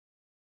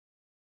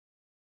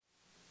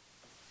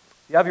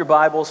you have your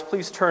Bibles,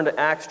 please turn to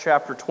Acts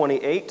chapter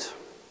 28.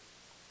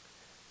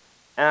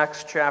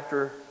 Acts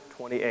chapter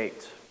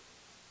 28.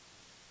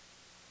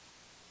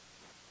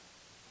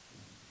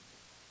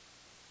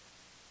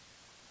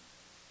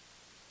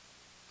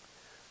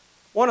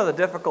 One of the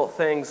difficult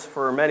things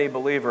for many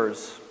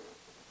believers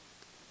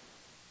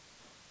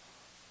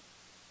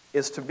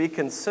is to be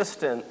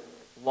consistent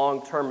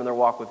long-term in their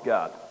walk with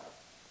God.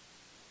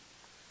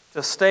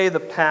 To stay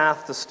the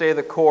path, to stay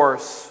the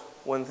course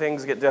when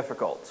things get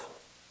difficult.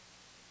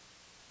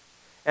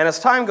 And as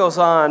time goes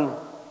on,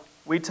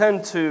 we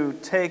tend to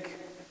take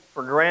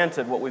for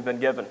granted what we've been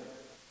given.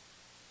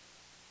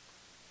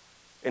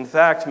 In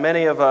fact,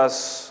 many of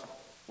us,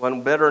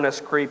 when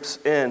bitterness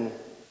creeps in,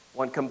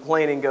 when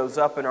complaining goes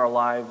up in our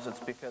lives, it's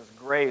because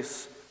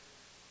grace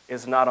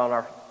is not on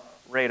our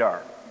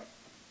radar.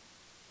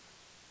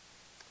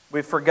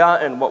 We've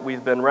forgotten what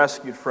we've been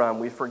rescued from.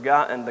 We've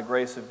forgotten the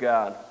grace of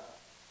God.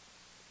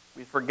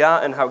 We've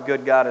forgotten how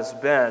good God has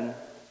been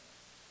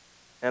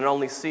and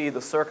only see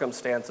the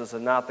circumstances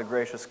and not the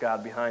gracious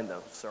God behind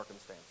those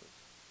circumstances.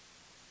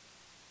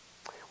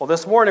 Well,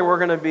 this morning we're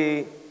going to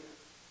be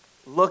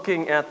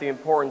looking at the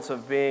importance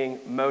of being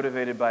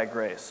motivated by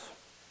grace.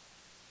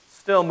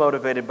 Still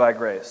motivated by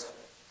grace.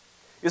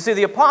 You see,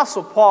 the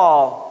Apostle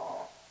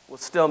Paul was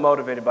still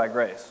motivated by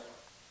grace.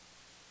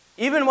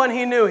 Even when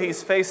he knew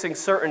he's facing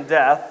certain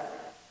death,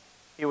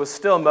 he was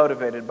still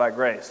motivated by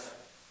grace.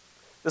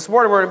 This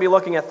morning we're going to be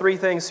looking at three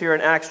things here in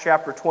Acts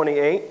chapter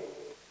 28.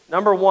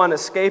 Number 1,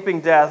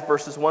 escaping death,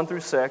 verses 1 through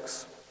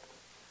 6.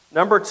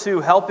 Number 2,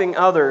 helping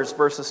others,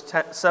 verses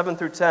 7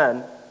 through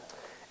 10.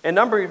 And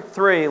number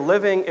 3,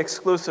 living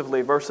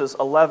exclusively, verses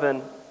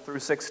 11 through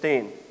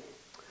 16.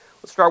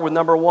 Let's start with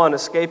number 1,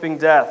 escaping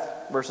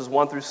death, verses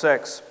 1 through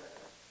 6.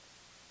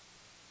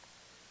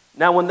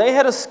 Now when they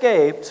had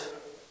escaped,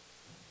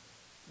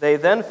 they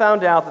then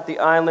found out that the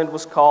island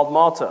was called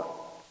Malta.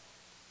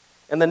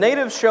 And the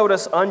natives showed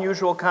us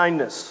unusual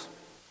kindness,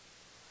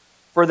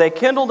 for they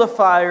kindled a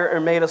fire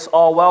and made us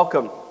all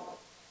welcome,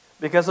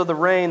 because of the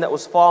rain that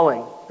was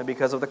falling and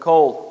because of the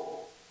cold.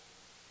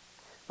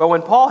 But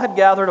when Paul had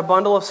gathered a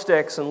bundle of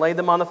sticks and laid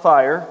them on the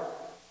fire,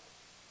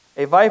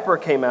 a viper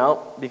came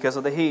out because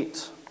of the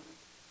heat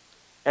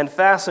and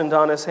fastened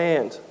on his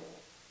hand.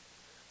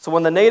 So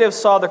when the natives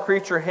saw the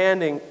creature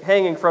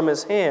hanging from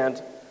his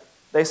hand,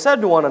 they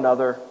said to one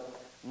another,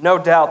 "No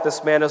doubt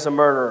this man is a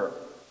murderer,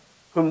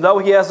 whom though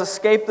he has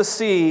escaped the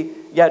sea,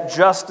 yet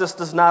justice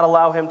does not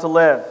allow him to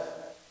live."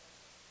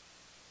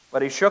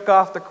 But he shook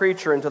off the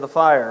creature into the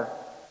fire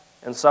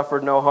and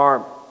suffered no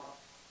harm.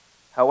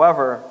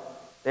 However,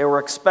 they were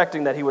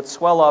expecting that he would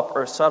swell up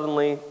or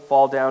suddenly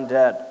fall down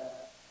dead.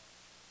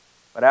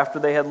 But after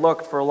they had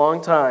looked for a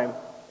long time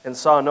and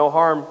saw no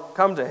harm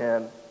come to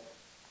him,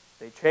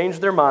 they changed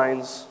their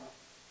minds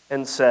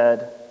and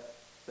said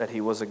that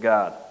he was a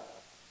god.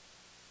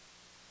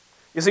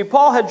 You see,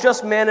 Paul had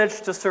just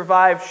managed to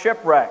survive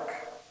shipwreck.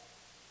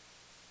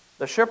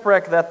 The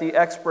shipwreck that the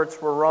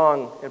experts were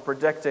wrong in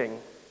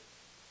predicting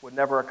would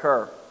never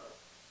occur.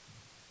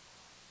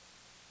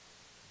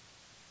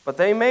 But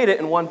they made it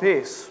in one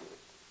piece,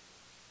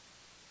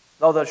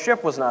 though the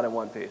ship was not in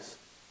one piece.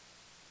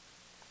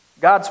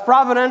 God's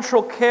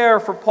providential care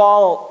for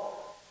Paul,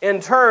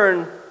 in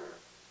turn,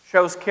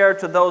 shows care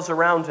to those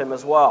around him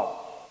as well.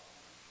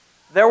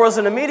 There was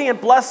an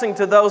immediate blessing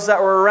to those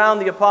that were around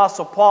the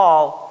Apostle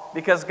Paul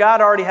because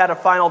God already had a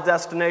final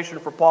destination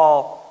for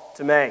Paul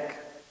to make.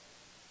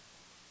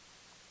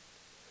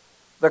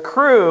 The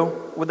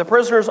crew, with the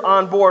prisoners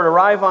on board,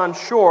 arrive on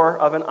shore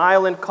of an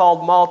island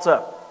called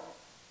Malta.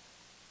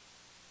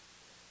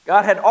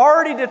 God had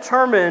already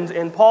determined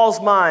in Paul's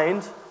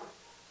mind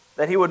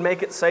that he would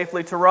make it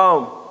safely to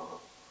Rome,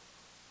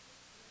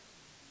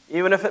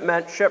 even if it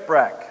meant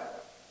shipwreck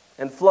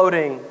and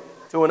floating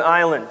to an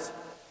island.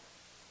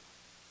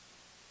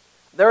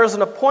 There is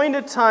an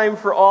appointed time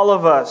for all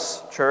of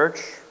us, church,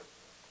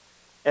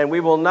 and we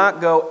will not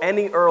go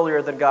any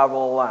earlier than God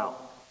will allow.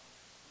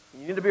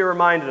 You need to be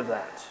reminded of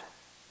that.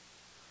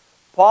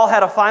 Paul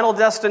had a final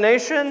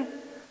destination.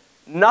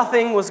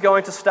 Nothing was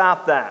going to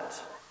stop that.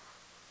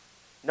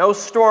 No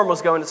storm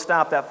was going to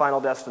stop that final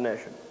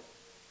destination.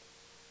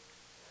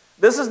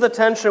 This is the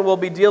tension we'll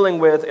be dealing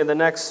with in the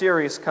next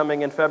series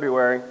coming in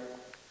February,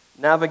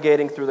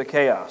 Navigating Through the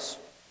Chaos.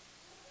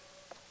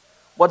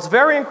 What's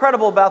very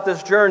incredible about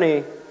this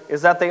journey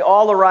is that they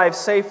all arrive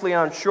safely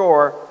on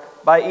shore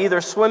by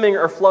either swimming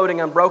or floating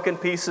on broken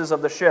pieces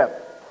of the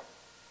ship.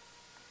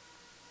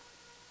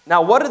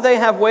 Now, what did they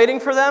have waiting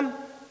for them?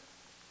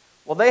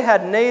 Well, they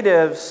had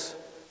natives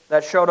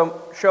that showed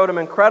them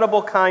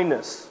incredible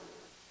kindness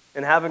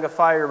in having a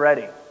fire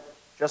ready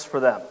just for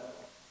them.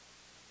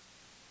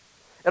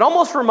 It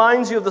almost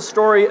reminds you of the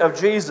story of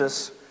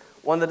Jesus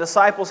when the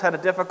disciples had a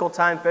difficult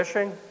time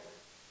fishing,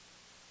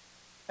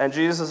 and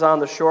Jesus is on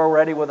the shore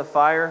ready with a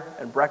fire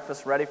and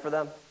breakfast ready for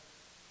them.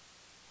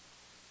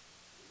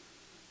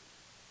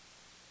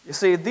 You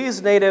see,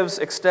 these natives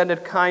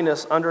extended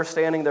kindness,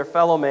 understanding their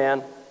fellow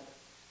man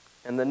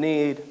and the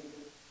need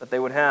that they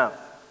would have.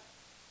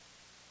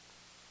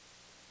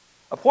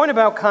 A point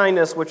about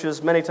kindness, which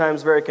is many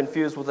times very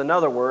confused with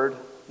another word,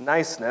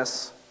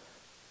 niceness,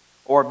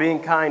 or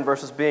being kind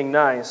versus being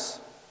nice.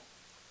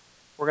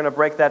 We're going to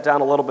break that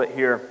down a little bit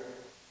here.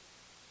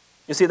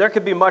 You see, there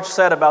could be much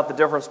said about the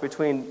difference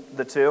between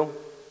the two,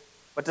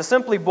 but to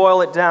simply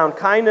boil it down,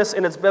 kindness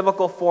in its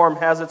biblical form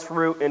has its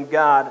root in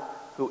God,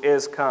 who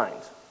is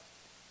kind.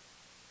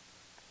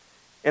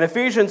 In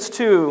Ephesians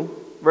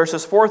 2,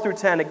 verses 4 through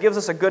 10, it gives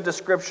us a good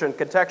description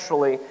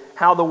contextually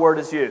how the word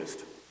is used.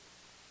 It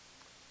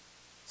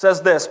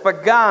says this,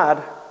 "But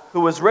God,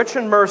 who is rich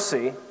in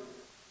mercy,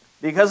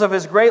 because of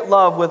his great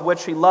love with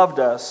which he loved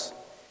us,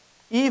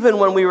 even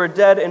when we were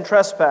dead in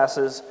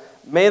trespasses,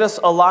 made us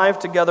alive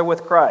together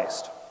with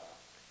Christ.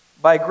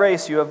 By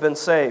grace you have been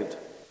saved,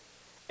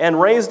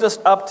 and raised us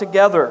up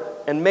together,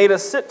 and made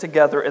us sit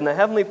together in the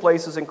heavenly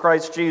places in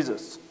Christ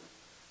Jesus,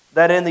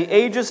 that in the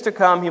ages to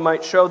come he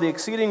might show the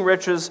exceeding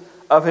riches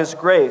of his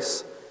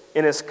grace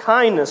in his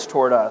kindness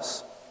toward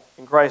us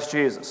in Christ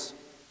Jesus.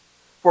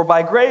 For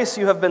by grace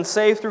you have been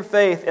saved through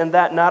faith, and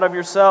that not of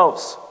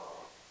yourselves.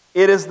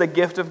 It is the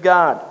gift of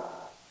God,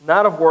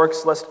 not of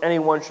works, lest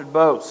anyone should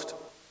boast.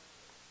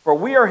 For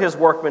we are his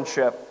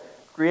workmanship,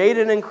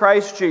 created in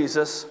Christ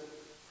Jesus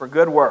for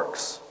good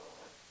works,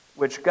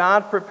 which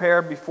God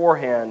prepared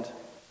beforehand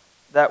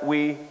that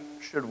we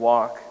should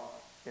walk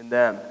in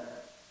them."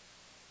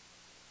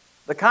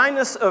 The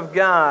kindness of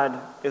God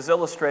is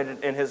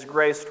illustrated in his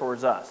grace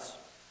towards us.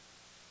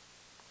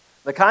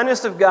 The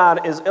kindness of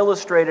God is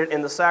illustrated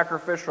in the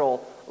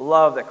sacrificial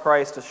love that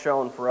Christ has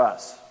shown for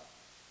us.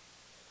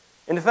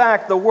 In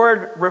fact, the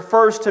word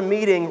refers to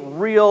meeting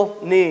real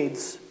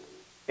needs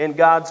in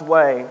God's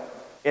way,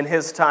 in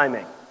his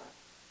timing.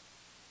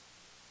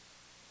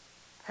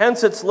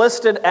 Hence, it's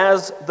listed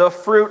as the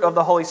fruit of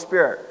the Holy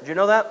Spirit. Did you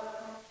know that?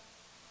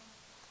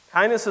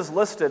 Kindness is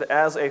listed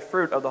as a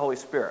fruit of the Holy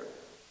Spirit.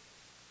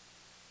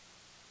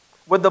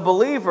 With the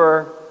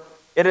believer,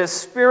 it is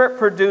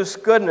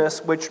Spirit-produced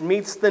goodness which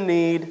meets the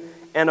need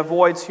and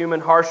avoids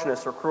human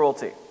harshness or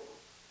cruelty.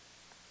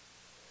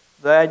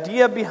 The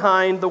idea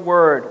behind the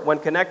word when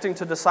connecting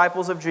to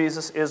disciples of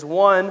Jesus is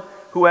one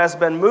who has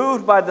been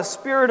moved by the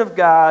Spirit of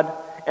God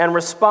and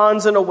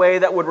responds in a way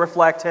that would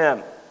reflect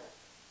him.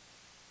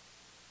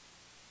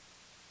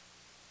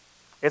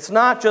 It's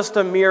not just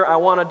a mere, I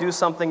want to do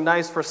something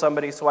nice for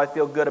somebody so I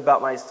feel good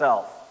about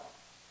myself.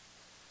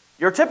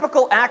 Your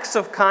typical acts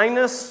of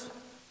kindness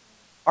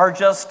are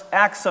just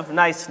acts of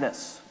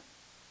niceness.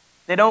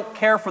 They don't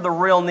care for the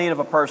real need of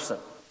a person.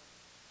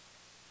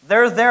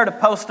 They're there to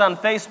post on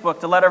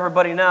Facebook to let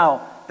everybody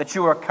know that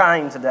you are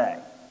kind today.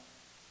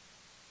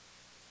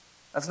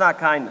 That's not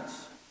kindness.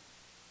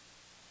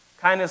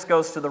 Kindness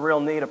goes to the real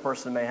need a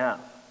person may have.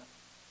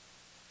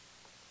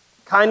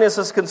 Kindness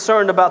is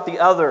concerned about the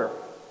other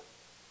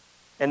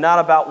and not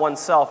about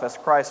oneself as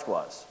Christ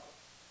was.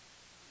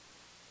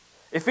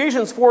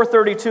 Ephesians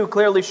 4:32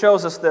 clearly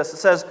shows us this. It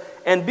says,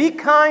 "And be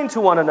kind to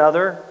one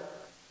another,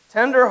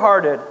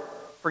 tender-hearted,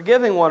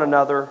 forgiving one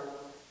another,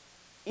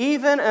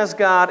 even as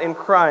God in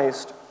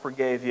Christ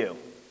forgave you."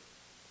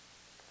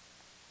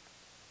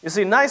 You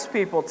see, nice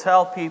people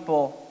tell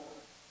people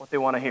what they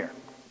want to hear.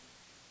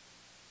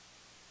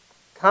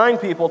 Kind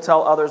people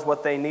tell others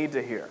what they need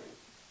to hear.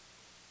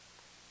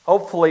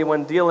 Hopefully,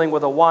 when dealing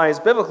with a wise,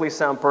 biblically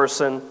sound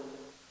person,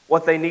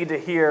 what they need to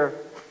hear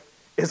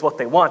is what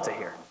they want to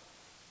hear.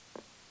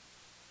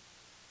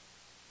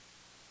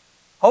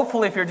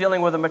 Hopefully, if you're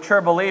dealing with a mature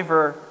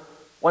believer,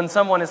 when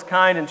someone is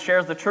kind and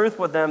shares the truth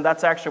with them,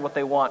 that's actually what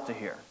they want to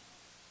hear.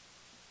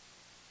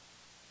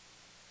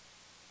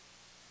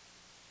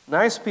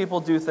 Nice people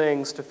do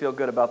things to feel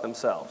good about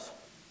themselves.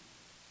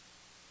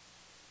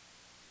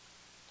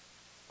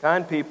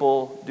 Kind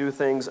people do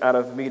things out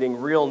of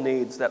meeting real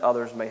needs that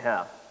others may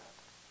have.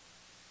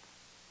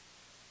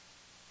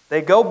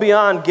 They go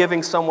beyond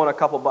giving someone a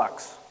couple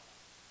bucks.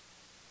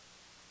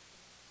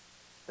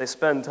 They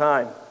spend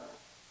time.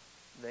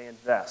 They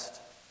invest.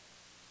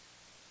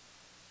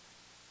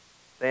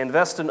 They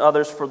invest in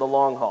others for the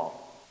long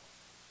haul.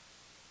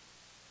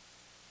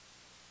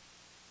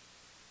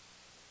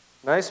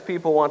 Nice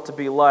people want to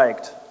be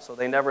liked, so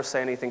they never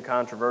say anything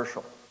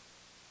controversial.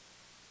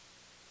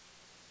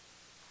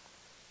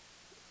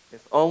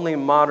 If only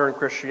modern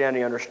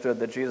Christianity understood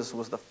that Jesus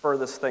was the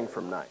furthest thing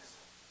from nice.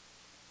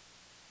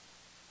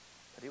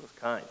 But he was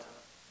kind.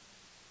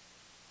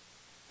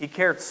 He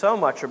cared so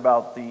much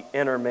about the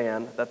inner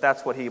man that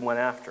that's what he went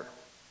after.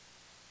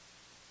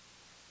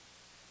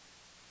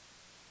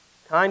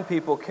 Kind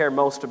people care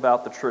most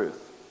about the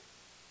truth,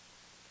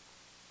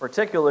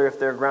 particularly if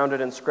they're grounded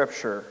in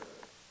Scripture,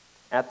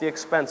 at the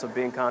expense of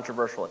being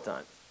controversial at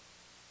times.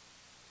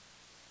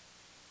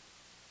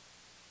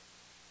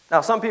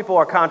 Now, some people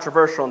are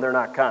controversial and they're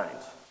not kind.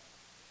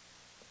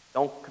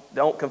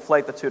 Don't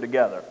conflate the two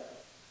together.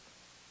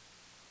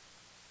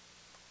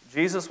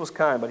 Jesus was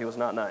kind, but he was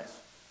not nice.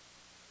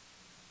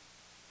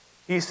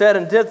 He said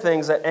and did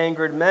things that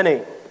angered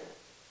many.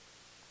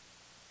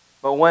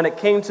 But when it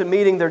came to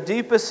meeting their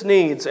deepest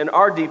needs and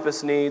our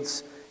deepest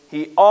needs,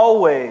 he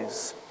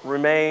always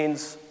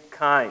remains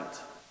kind.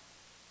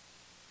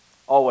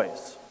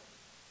 always.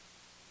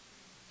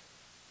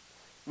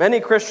 Many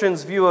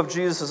Christians' view of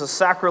Jesus as a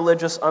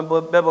sacrilegious,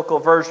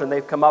 unbiblical version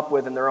they've come up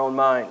with in their own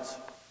minds.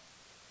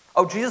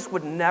 Oh, Jesus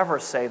would never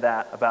say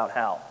that about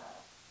hell,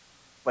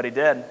 but he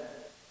did.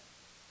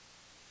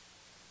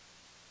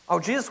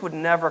 Oh, Jesus would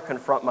never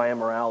confront my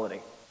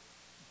immorality,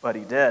 but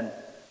he did.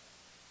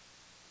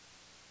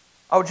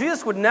 Oh,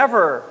 Jesus would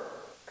never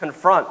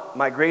confront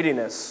my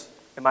greediness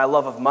and my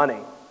love of money.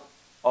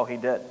 Oh, he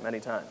did many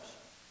times.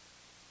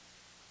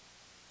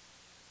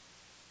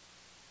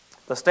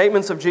 The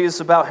statements of Jesus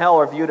about hell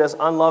are viewed as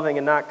unloving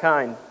and not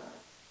kind.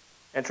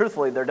 And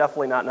truthfully, they're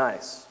definitely not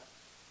nice.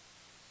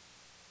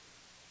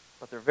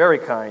 But they're very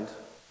kind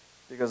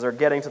because they're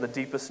getting to the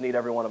deepest need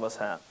every one of us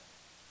have.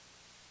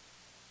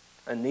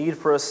 A need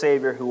for a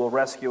Savior who will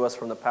rescue us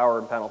from the power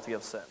and penalty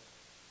of sin.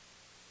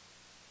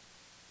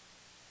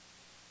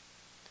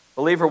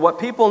 Believer, what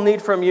people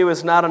need from you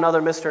is not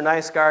another Mr.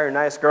 Nice Guy or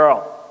nice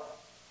girl.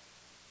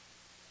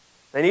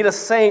 They need a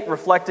saint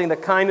reflecting the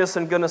kindness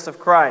and goodness of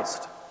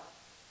Christ,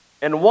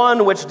 and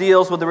one which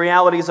deals with the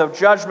realities of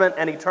judgment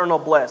and eternal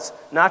bliss,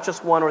 not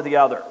just one or the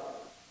other.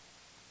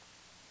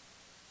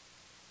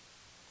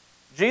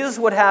 Jesus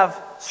would have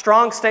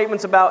strong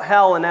statements about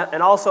hell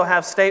and also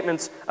have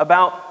statements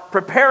about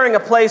preparing a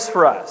place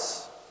for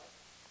us.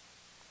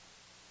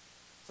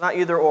 It's not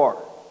either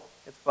or,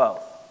 it's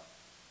both.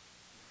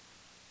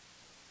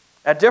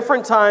 At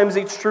different times,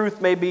 each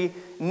truth may be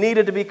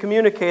needed to be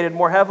communicated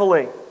more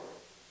heavily.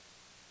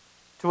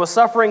 To a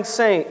suffering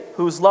saint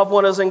whose loved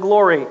one is in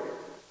glory,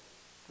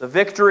 the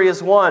victory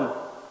is won.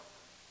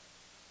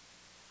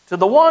 To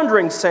the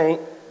wandering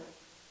saint,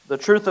 the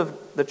truth of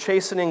the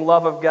chastening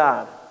love of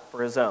God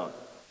for his own.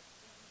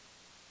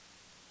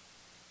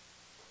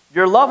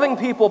 Your loving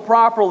people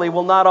properly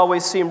will not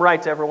always seem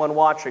right to everyone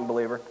watching,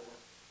 believer.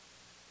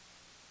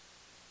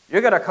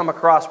 You're going to come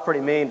across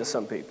pretty mean to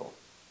some people.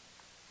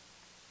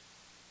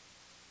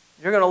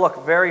 You're going to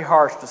look very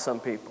harsh to some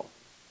people.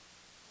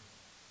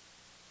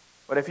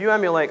 But if you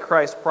emulate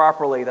Christ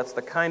properly, that's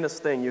the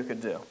kindest thing you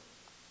could do.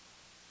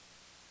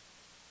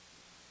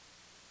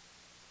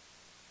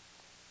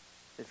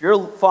 If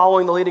you're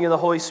following the leading of the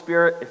Holy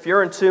Spirit, if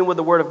you're in tune with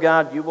the Word of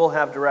God, you will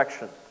have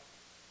direction.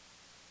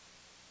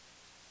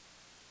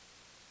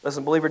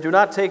 Listen, believer, do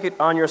not take it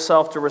on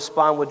yourself to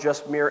respond with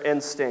just mere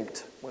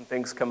instinct when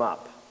things come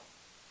up.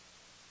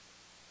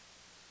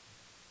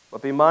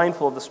 But be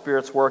mindful of the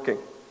Spirit's working.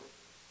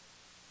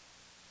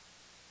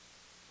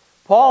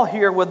 Paul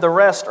here with the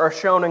rest are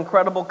shown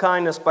incredible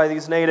kindness by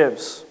these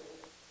natives.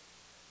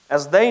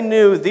 As they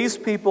knew these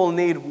people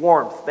need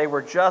warmth, they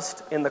were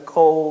just in the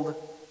cold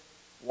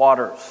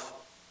waters.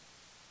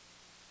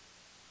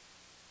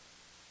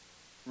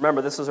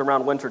 Remember, this is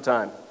around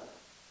wintertime.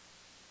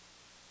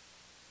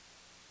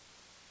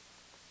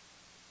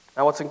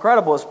 Now what's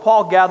incredible is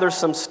Paul gathers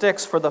some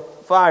sticks for the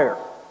fire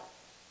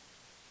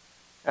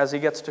as he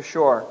gets to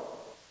shore.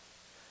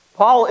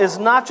 Paul is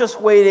not just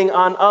waiting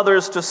on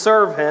others to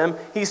serve him,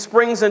 he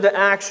springs into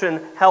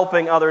action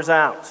helping others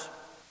out.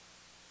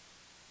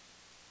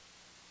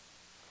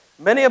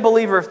 Many a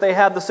believer, if they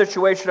had the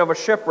situation of a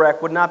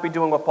shipwreck, would not be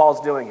doing what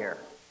Paul's doing here.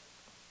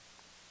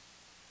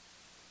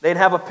 They'd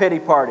have a pity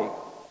party.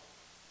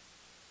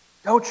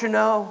 Don't you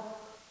know,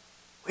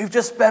 we've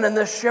just been in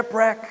this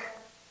shipwreck.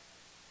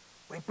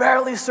 We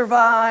barely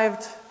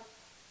survived.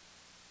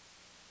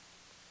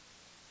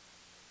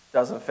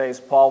 Doesn't faze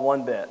Paul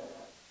one bit.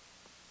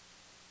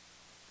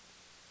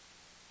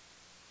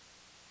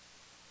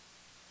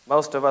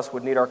 Most of us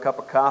would need our cup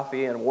of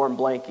coffee and a warm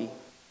blankie.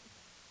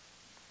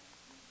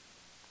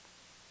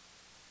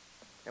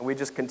 And we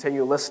just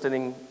continue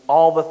listing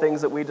all the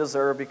things that we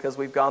deserve because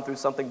we've gone through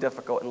something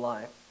difficult in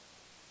life.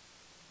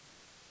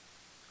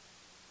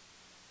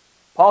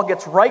 Paul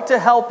gets right to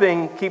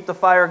helping keep the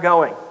fire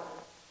going.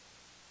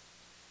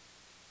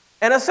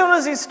 And as soon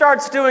as he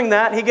starts doing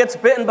that, he gets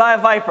bitten by a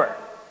viper,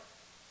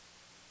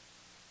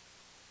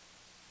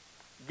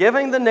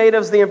 giving the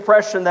natives the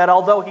impression that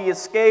although he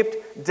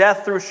escaped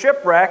death through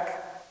shipwreck,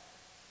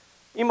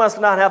 he must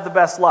not have the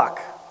best luck.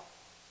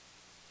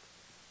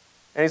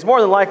 And he's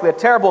more than likely a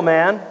terrible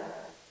man,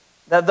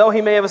 that though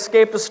he may have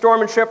escaped a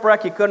storm and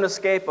shipwreck, he couldn't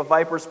escape a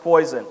viper's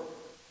poison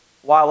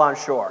while on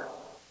shore.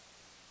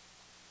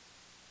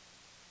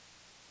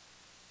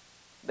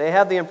 They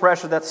had the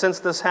impression that since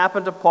this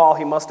happened to Paul,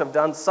 he must have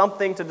done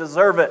something to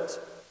deserve it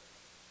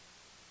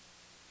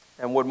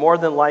and would more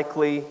than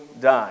likely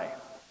die.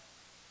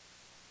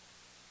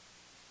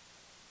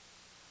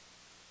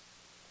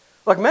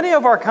 Look, many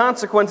of our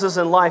consequences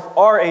in life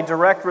are a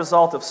direct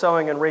result of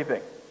sowing and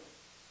reaping.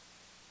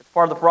 It's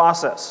part of the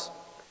process.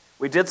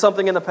 We did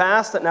something in the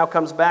past that now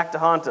comes back to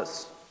haunt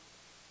us.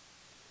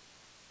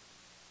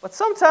 But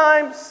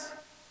sometimes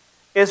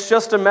it's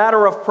just a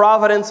matter of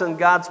providence and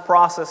God's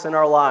process in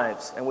our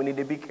lives, and we need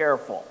to be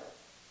careful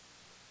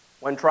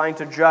when trying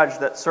to judge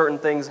that certain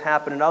things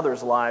happen in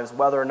others' lives,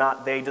 whether or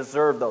not they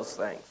deserve those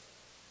things.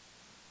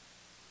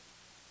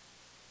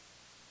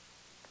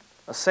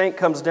 A saint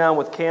comes down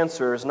with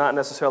cancer is not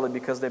necessarily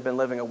because they've been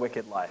living a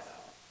wicked life.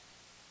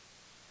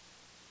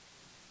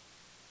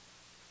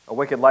 a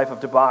wicked life of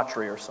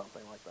debauchery or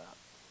something like that.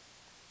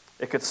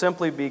 It could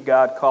simply be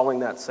God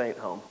calling that saint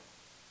home.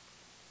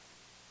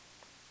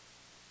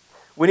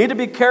 We need to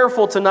be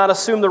careful to not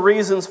assume the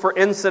reasons for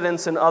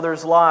incidents in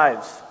others'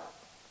 lives.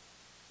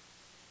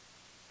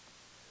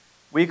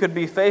 We could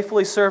be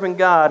faithfully serving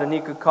God, and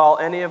He could call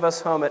any of us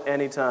home at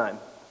any time.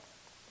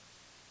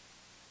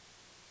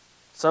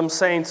 Some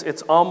saints,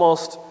 it's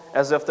almost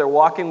as if they're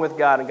walking with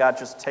God, and God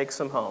just takes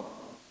them home.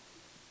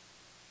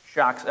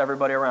 Shocks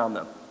everybody around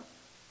them.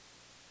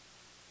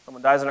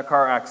 Someone dies in a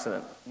car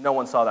accident. No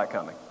one saw that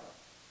coming.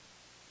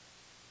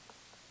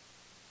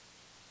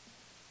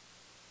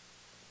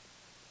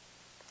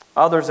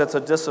 Others, it's a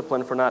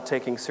discipline for not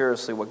taking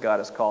seriously what God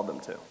has called them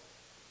to.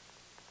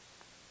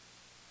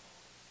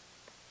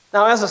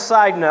 Now, as a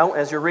side note,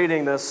 as you're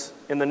reading this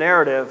in the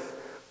narrative,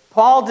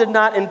 Paul did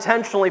not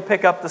intentionally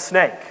pick up the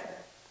snake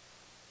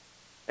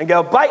and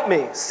go, "Bite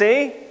me,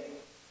 see?"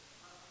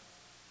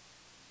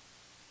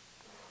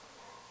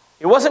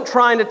 He wasn't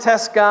trying to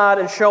test God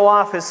and show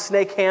off his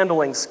snake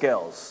handling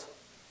skills,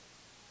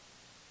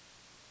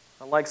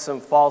 unlike some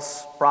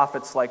false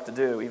prophets like to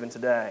do even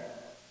today.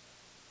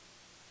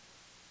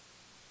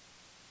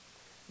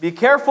 Be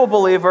careful,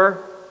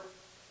 believer.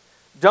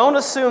 Don't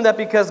assume that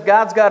because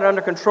God's got it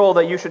under control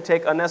that you should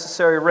take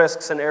unnecessary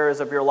risks in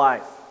areas of your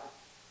life.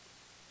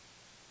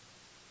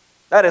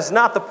 That is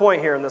not the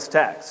point here in this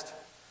text.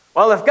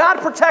 Well, if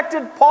God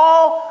protected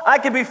Paul, I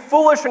could be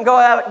foolish and go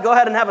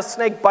ahead and have a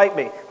snake bite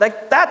me.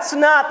 That's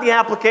not the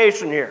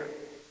application here.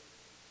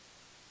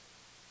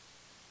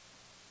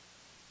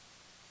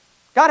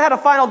 God had a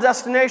final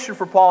destination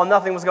for Paul, and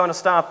nothing was going to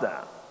stop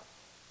that.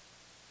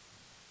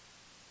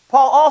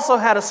 Paul also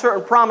had a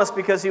certain promise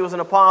because he was an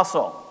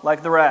apostle,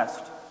 like the rest.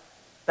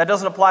 That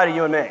doesn't apply to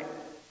you and me.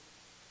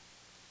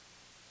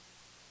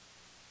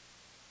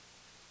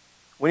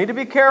 We need to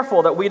be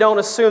careful that we don't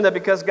assume that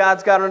because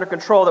God's got it under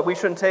control that we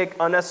shouldn't take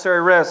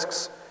unnecessary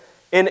risks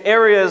in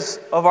areas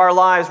of our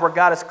lives where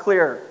God is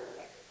clear.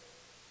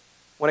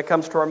 When it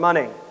comes to our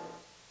money,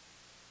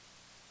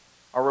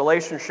 our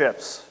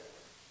relationships,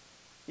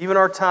 even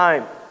our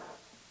time.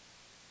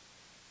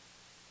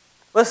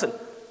 Listen,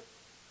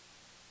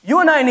 you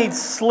and I need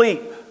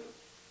sleep.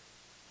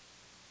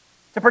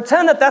 To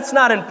pretend that that's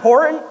not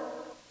important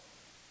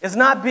is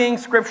not being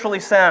scripturally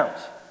sound.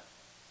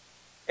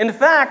 In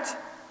fact,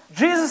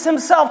 Jesus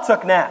himself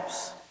took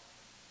naps.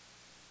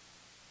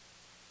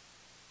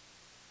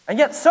 And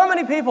yet so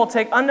many people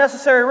take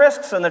unnecessary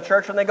risks in the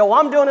church and they go, "Well,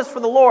 I'm doing this for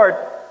the Lord."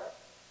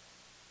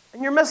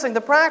 And you're missing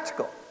the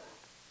practical.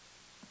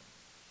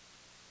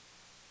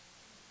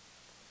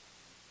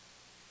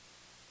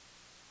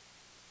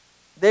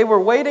 They were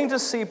waiting to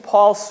see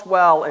Paul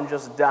swell and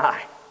just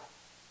die.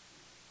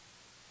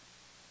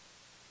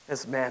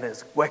 This man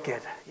is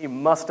wicked. He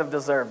must have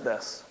deserved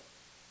this.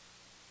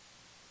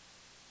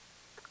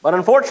 But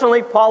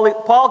unfortunately,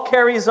 Paul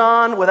carries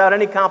on without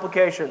any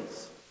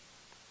complications.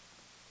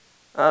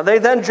 They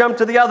then jump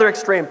to the other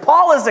extreme.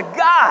 Paul is a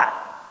god.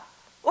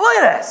 Look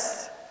at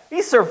this.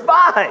 He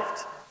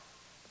survived.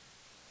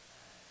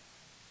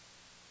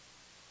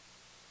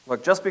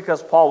 Look, just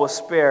because Paul was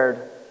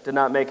spared did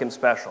not make him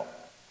special.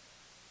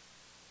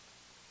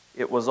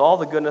 It was all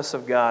the goodness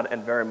of God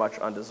and very much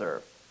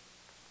undeserved.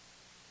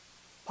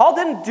 Paul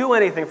didn't do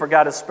anything for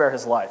God to spare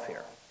his life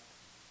here.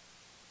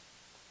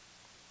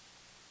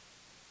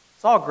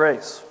 It's all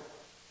grace.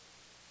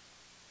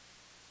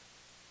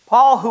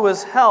 Paul, who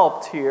is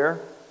helped here,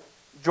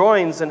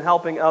 joins in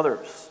helping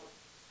others.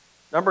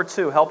 Number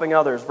 2, helping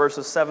others,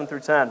 verses 7 through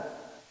 10.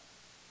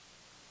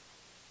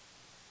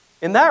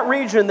 In that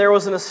region there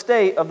was an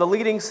estate of the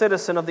leading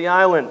citizen of the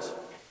island,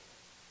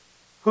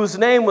 whose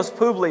name was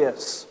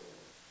Publius,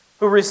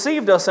 who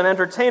received us and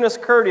entertained us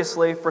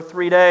courteously for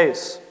 3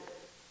 days.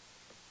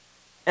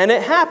 And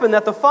it happened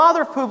that the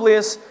father of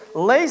Publius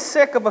lay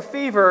sick of a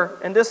fever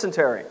and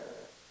dysentery.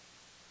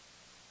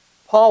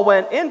 Paul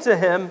went into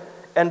him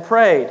and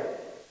prayed,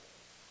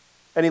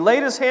 and he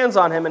laid his hands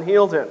on him and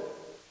healed him.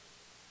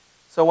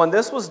 So when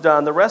this was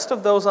done, the rest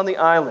of those on the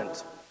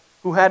island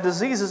who had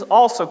diseases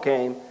also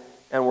came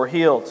and were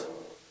healed.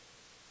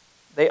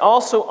 They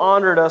also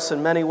honored us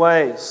in many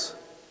ways,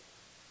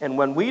 and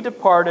when we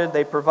departed,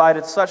 they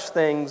provided such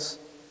things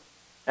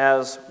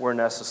as were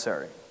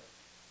necessary.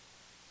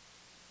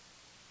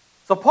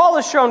 So Paul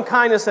has shown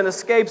kindness and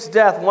escapes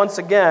death once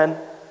again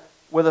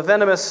with a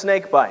venomous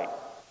snake bite.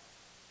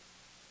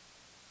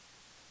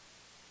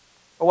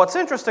 But what's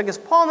interesting is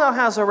Paul now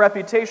has a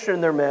reputation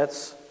in their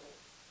midst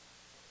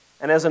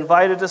and is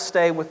invited to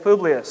stay with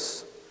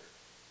Publius,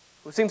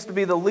 who seems to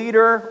be the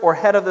leader or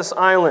head of this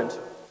island,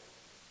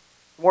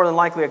 more than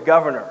likely a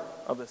governor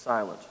of this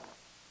island.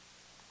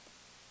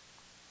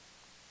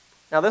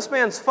 Now, this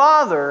man's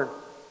father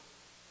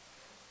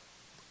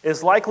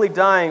is likely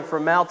dying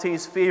from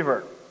Maltese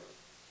fever,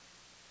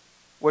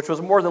 which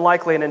was more than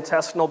likely an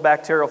intestinal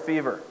bacterial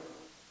fever.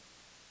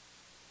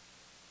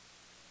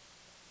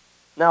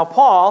 Now,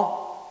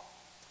 Paul,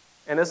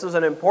 and this is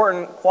an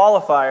important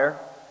qualifier,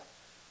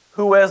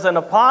 who as an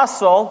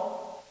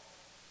apostle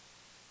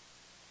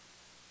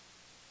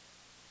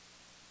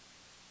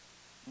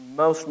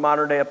most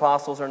modern-day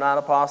apostles are not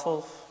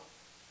apostles.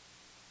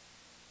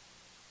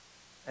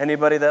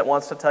 Anybody that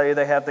wants to tell you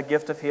they have the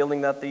gift of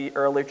healing that the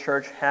early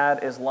church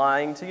had is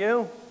lying to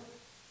you,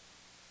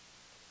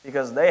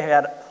 because they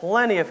had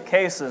plenty of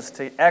cases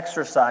to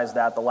exercise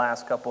that the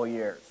last couple of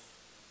years.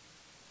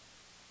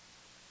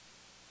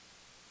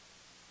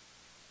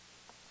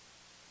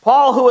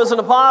 Paul, who is an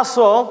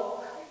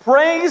apostle,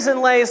 prays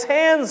and lays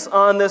hands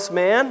on this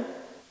man,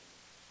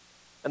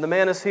 and the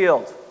man is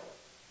healed.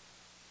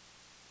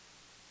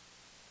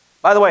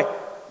 By the way,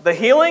 the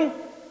healing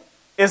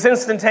is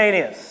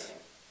instantaneous.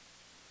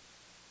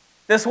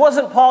 This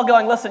wasn't Paul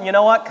going, listen, you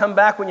know what? Come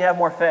back when you have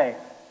more faith.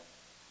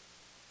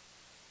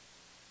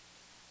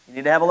 You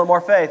need to have a little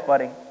more faith,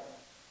 buddy.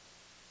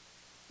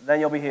 Then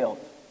you'll be healed.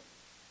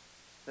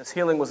 This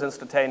healing was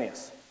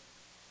instantaneous.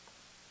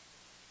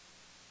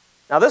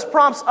 Now this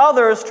prompts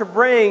others to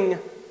bring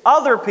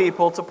other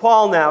people to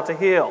Paul now to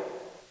heal.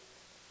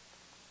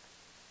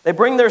 They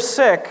bring their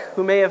sick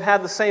who may have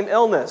had the same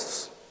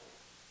illness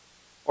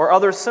or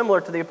others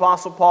similar to the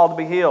Apostle Paul to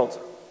be healed.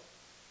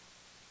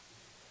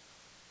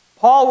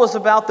 Paul was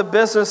about the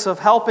business of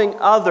helping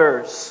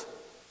others,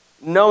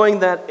 knowing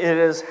that it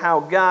is how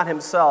God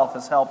himself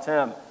has helped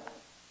him.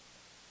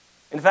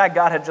 In fact,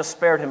 God had just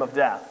spared him of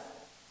death,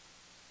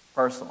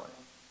 personally.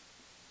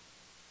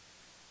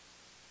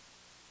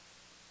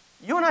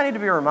 You and I need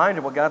to be reminded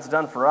of what God's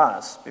done for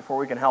us before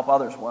we can help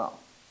others well.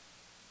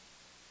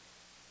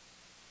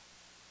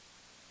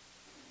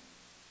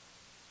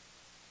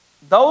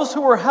 Those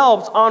who were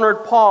helped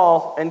honored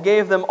Paul and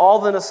gave them all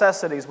the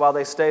necessities while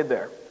they stayed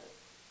there.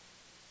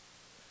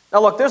 Now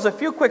look, there's a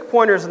few quick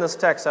pointers in this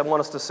text I want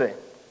us to see.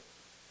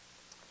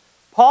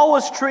 Paul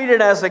was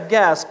treated as a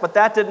guest, but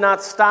that did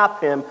not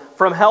stop him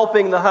from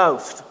helping the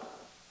host.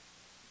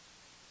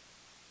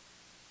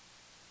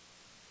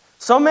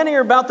 So many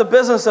are about the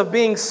business of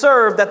being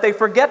served that they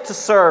forget to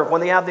serve when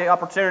they have the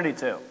opportunity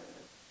to.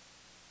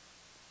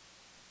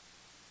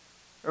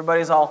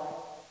 Everybody's all,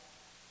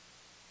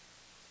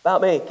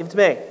 about me, give it to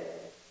me.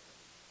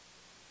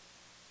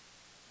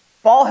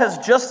 Paul has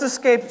just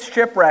escaped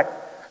shipwreck,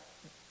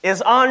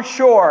 is on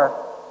shore,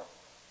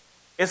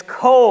 is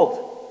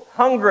cold,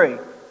 hungry,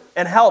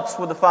 and helps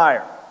with the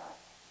fire.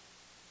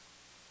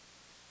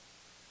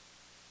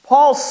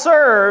 Paul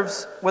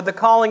serves with the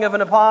calling of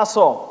an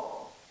apostle.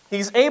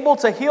 He's able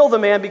to heal the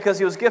man because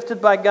he was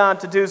gifted by God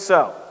to do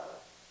so.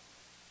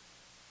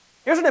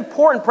 Here's an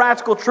important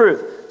practical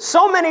truth.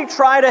 So many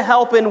try to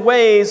help in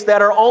ways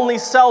that are only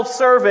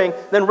self-serving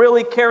than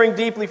really caring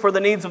deeply for the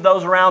needs of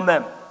those around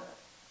them.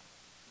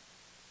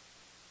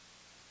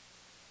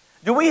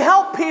 Do we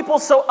help people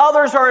so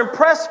others are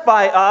impressed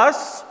by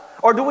us,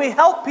 or do we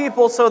help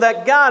people so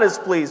that God is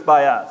pleased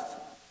by us?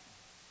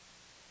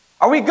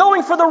 Are we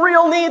going for the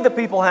real need that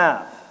people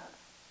have?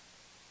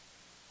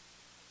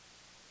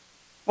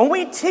 When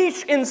we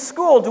teach in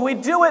school, do we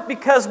do it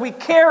because we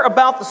care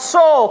about the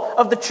soul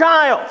of the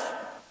child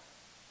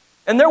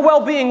and their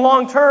well-being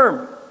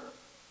long-term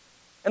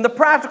and the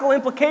practical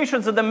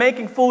implications of them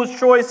making foolish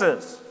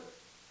choices?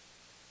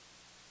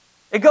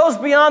 It goes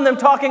beyond them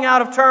talking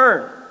out of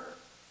turn.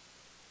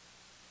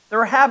 There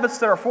are habits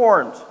that are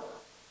formed.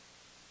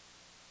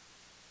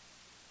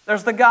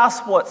 There's the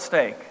gospel at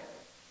stake.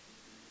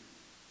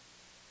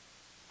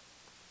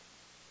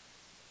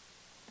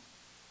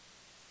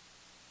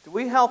 Do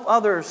we help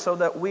others so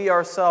that we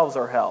ourselves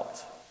are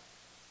helped?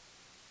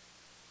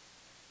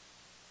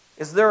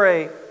 Is there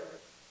a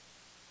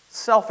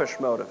selfish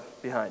motive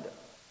behind it?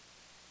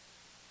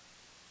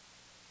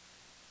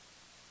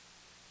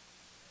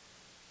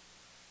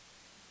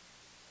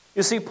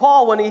 You see,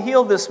 Paul, when he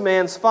healed this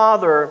man's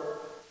father,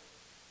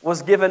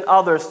 was given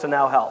others to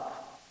now help.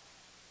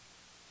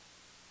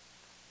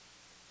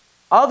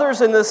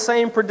 Others in this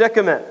same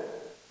predicament.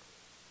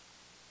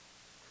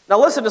 Now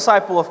listen,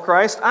 disciple of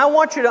Christ, I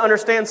want you to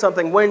understand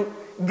something. When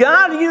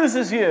God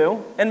uses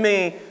you and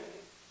me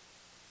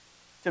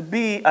to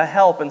be a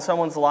help in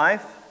someone's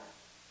life,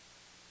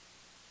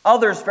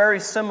 others very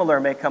similar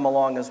may come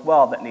along as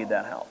well that need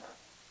that help.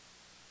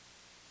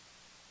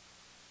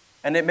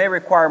 And it may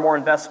require more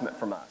investment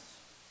from us.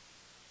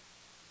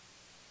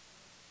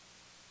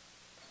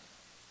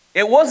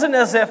 It wasn't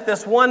as if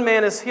this one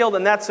man is healed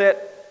and that's it,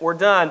 we're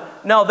done.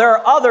 No, there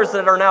are others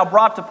that are now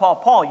brought to Paul.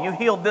 Paul, you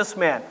healed this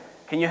man.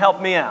 Can you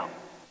help me out?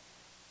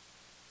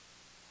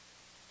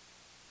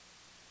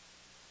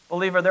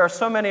 Believer, there are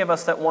so many of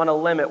us that want to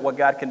limit what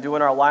God can do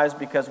in our lives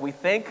because we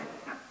think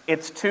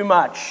it's too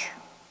much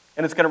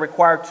and it's going to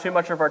require too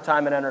much of our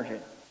time and energy.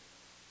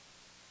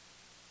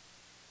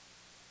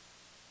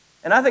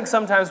 And I think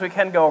sometimes we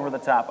can go over the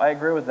top. I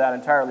agree with that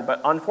entirely.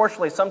 But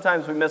unfortunately,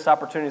 sometimes we miss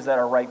opportunities that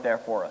are right there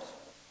for us.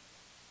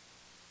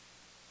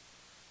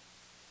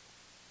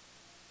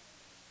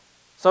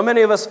 So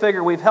many of us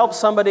figure we've helped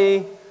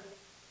somebody,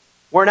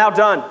 we're now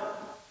done.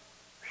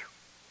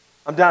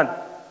 I'm done.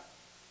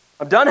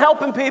 I'm done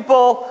helping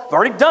people. I've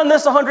already done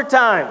this 100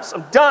 times.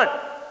 I'm done.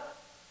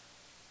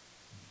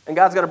 And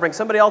God's going to bring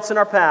somebody else in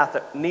our path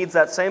that needs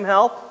that same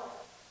help,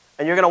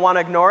 and you're going to want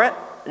to ignore it,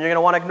 and you're going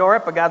to want to ignore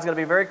it, but God's going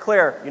to be very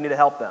clear. You need to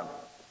help them.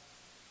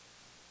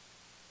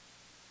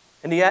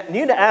 And you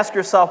need to ask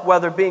yourself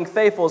whether being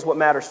faithful is what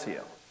matters to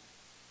you.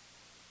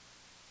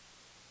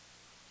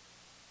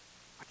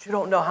 But you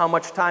don't know how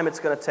much time it's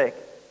going to take.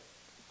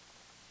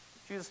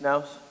 Jesus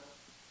knows.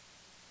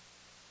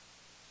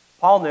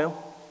 Paul knew.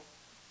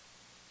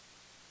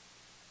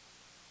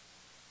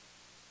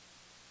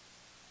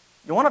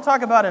 You want to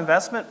talk about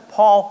investment?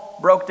 Paul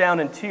broke down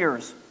in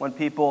tears when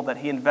people that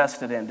he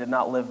invested in did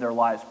not live their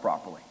lives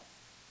properly.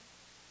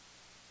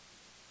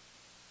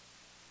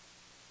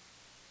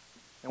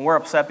 And we're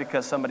upset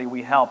because somebody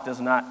we helped is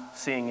not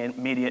seeing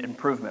immediate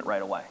improvement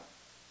right away.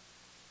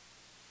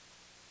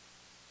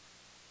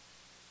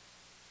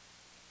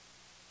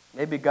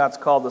 Maybe God's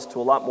called us to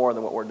a lot more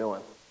than what we're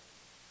doing.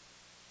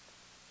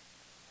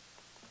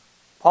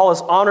 Paul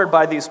is honored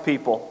by these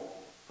people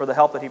for the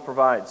help that he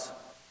provides.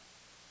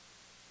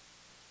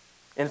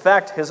 In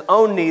fact, his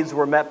own needs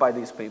were met by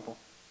these people.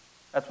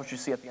 That's what you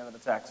see at the end of the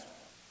text.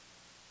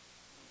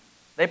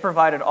 They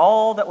provided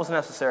all that was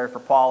necessary for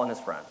Paul and his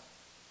friends.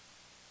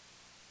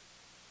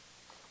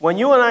 When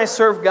you and I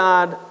serve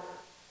God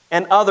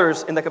and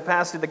others in the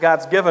capacity that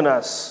God's given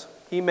us,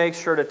 He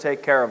makes sure to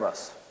take care of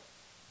us.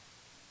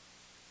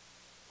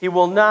 He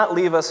will not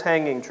leave us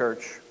hanging,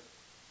 church.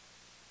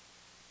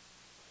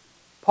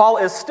 Paul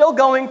is still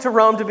going to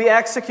Rome to be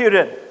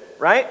executed,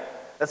 right?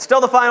 That's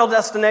still the final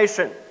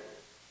destination.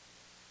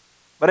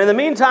 But in the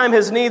meantime,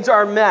 his needs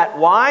are met.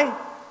 Why?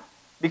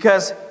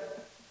 Because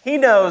he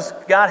knows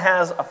God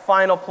has a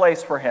final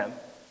place for him.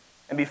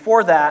 And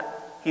before that,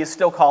 He has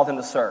still called him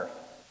to serve.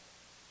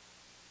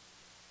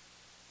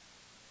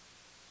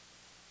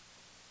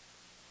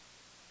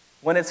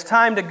 When it's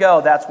time to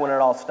go, that's when it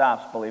all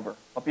stops, believer.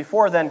 But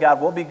before then,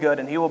 God will be good,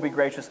 and He will be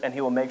gracious, and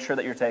He will make sure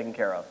that you're taken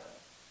care of.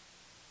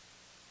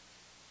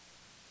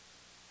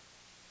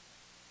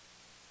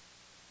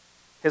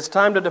 His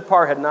time to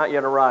depart had not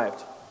yet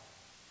arrived.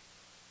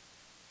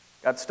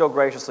 God still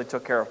graciously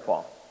took care of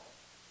Paul.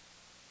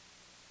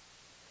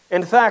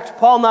 In fact,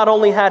 Paul not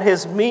only had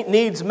his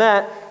needs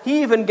met,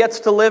 he even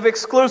gets to live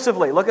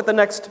exclusively. Look at the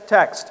next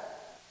text.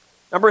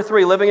 Number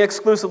 3, living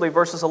exclusively,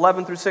 verses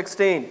 11 through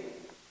 16.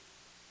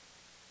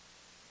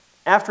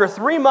 After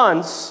 3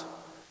 months,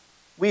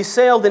 we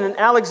sailed in an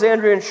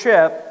Alexandrian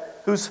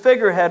ship whose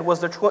figurehead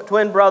was the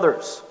twin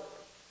brothers,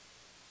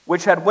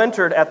 which had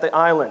wintered at the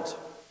island.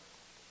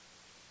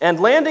 And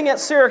landing at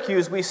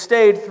Syracuse, we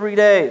stayed 3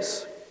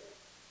 days.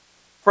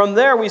 From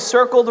there, we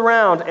circled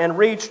around and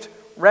reached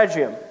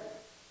Rhegium.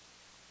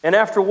 And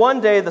after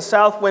 1 day, the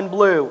south wind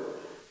blew,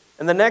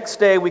 and the next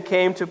day we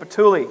came to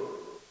Puteoli,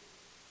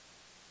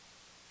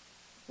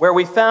 where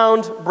we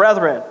found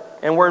brethren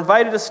and were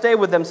invited to stay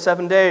with them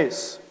 7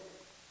 days.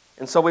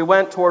 And so we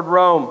went toward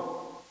Rome.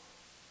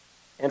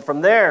 And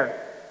from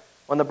there,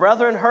 when the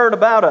brethren heard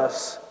about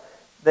us,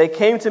 they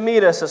came to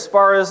meet us as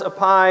far as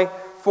Appii,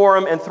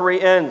 Forum, and 3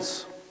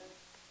 Inns.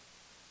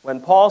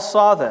 When Paul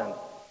saw them,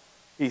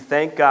 he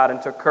thanked God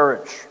and took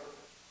courage.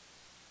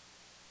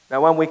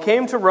 Now when we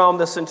came to Rome,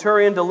 the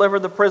centurion delivered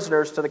the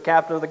prisoners to the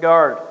captain of the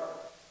guard.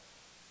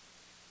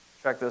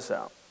 Check this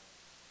out.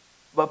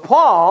 But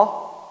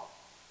Paul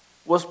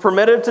was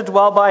permitted to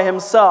dwell by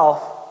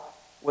himself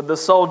with the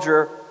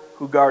soldier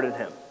who guarded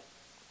him.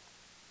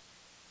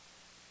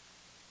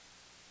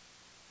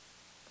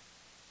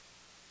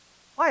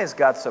 Why is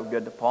God so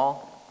good to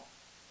Paul?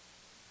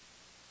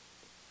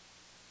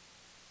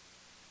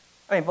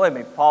 I mean, believe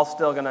me, Paul's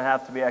still going to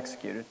have to be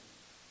executed.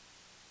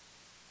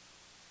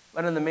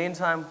 But in the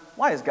meantime,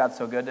 why is God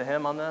so good to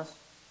him on this?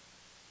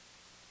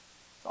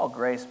 It's all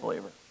grace,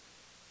 believer.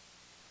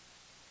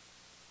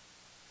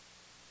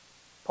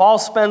 Paul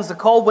spends the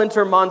cold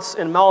winter months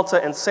in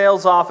Malta and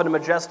sails off in a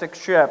majestic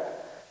ship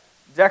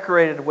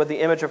decorated with the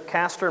image of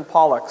Castor and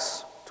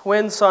Pollux,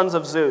 twin sons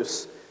of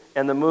Zeus,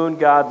 and the moon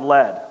god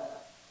Led.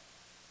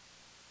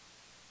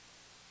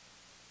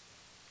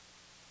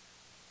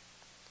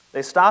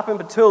 They stop in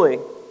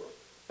Puteoli,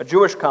 a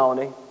Jewish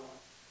colony,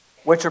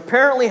 which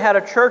apparently had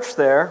a church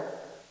there,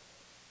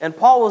 and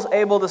Paul was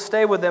able to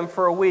stay with them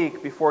for a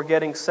week before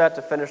getting set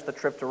to finish the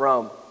trip to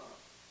Rome.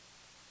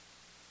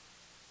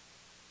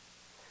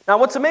 Now,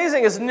 what's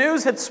amazing is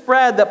news had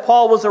spread that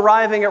Paul was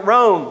arriving at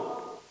Rome,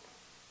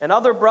 and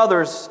other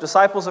brothers,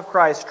 disciples of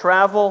Christ,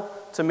 travel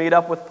to meet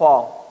up with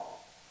Paul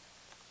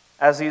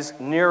as he's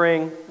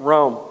nearing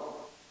Rome.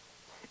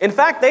 In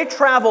fact, they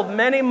traveled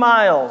many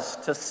miles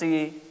to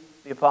see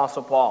the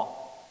Apostle Paul,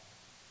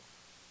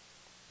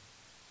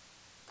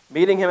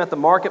 meeting him at the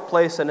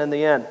marketplace and in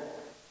the inn.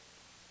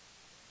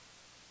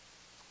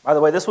 By the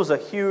way, this was a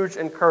huge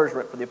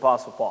encouragement for the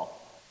Apostle Paul,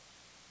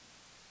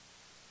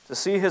 to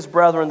see his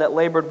brethren that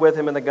labored with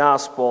him in the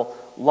gospel,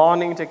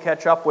 longing to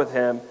catch up with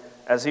him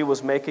as he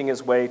was making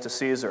his way to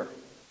Caesar.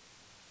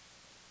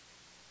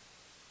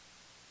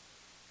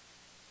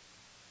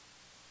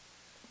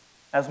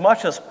 As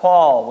much as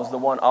Paul was the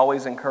one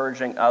always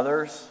encouraging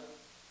others,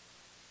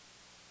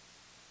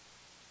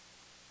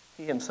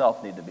 he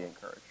himself needed to be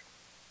encouraged.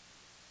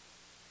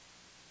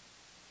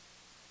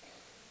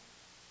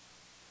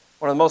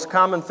 One One of the most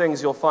common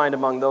things you'll find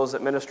among those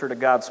that minister to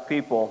God's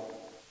people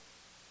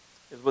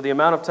is with the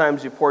amount of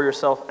times you pour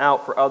yourself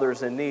out for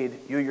others in need,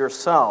 you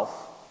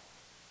yourself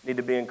need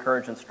to be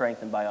encouraged and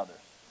strengthened by others.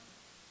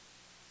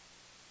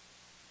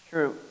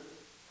 True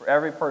for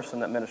every person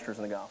that ministers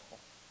in the gospel.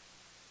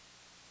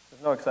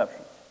 There's no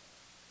exceptions.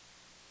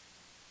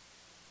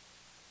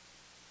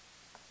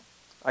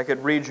 I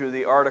could read you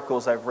the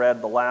articles I've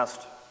read the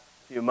last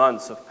few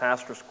months of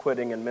pastors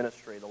quitting in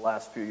ministry the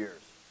last few years.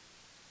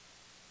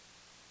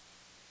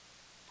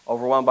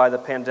 Overwhelmed by the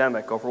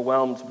pandemic,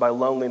 overwhelmed by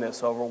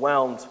loneliness,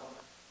 overwhelmed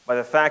by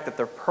the fact that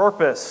their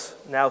purpose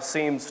now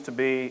seems to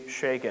be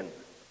shaken.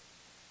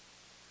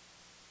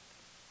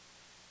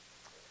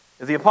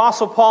 If the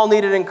Apostle Paul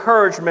needed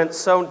encouragement,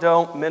 so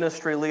don't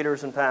ministry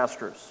leaders and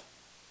pastors.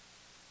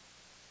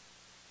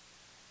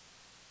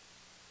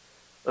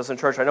 Listen,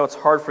 church, I know it's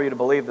hard for you to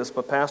believe this,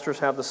 but pastors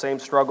have the same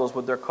struggles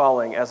with their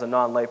calling as a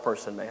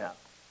non-layperson may have.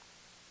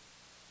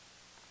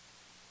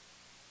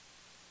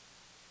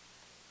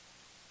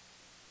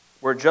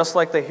 We're just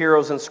like the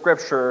heroes in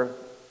Scripture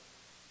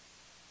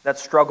that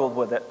struggled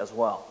with it as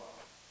well.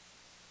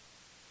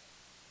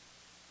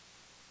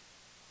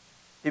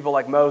 People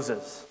like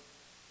Moses,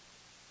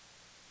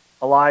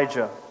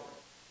 Elijah,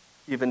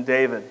 even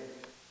David.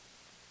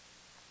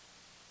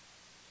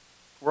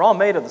 We're all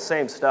made of the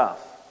same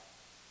stuff.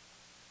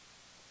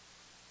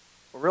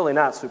 We're really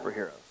not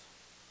superheroes.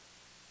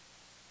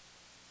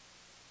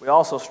 We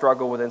also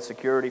struggle with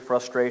insecurity,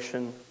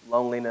 frustration,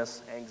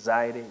 loneliness,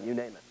 anxiety, you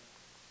name it.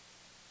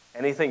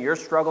 Anything you're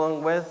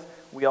struggling with,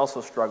 we also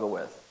struggle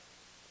with.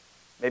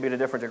 Maybe to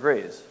different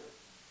degrees.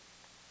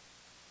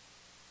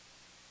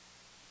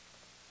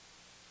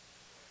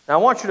 Now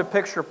I want you to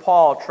picture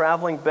Paul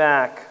traveling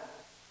back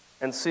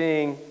and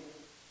seeing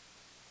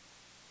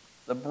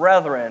the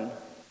brethren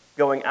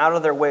going out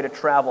of their way to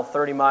travel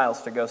 30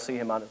 miles to go see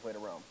him on his way to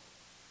Rome.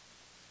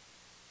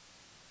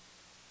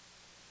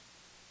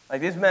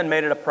 Like, these men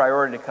made it a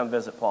priority to come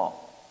visit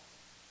Paul.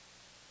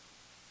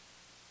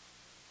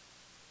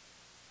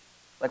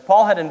 Like,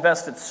 Paul had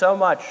invested so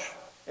much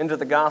into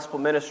the gospel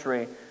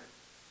ministry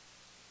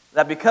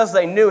that because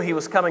they knew he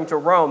was coming to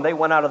Rome, they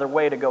went out of their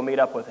way to go meet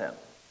up with him.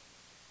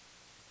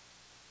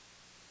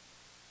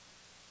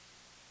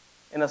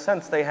 In a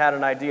sense, they had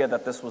an idea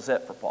that this was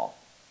it for Paul.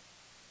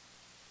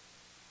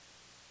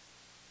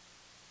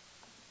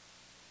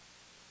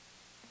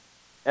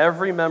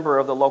 Every member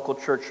of the local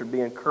church should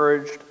be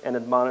encouraged and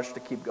admonished to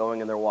keep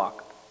going in their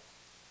walk.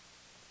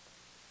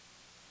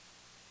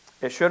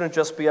 It shouldn't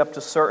just be up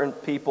to certain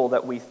people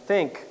that we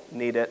think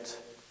need it.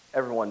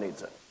 Everyone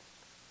needs it.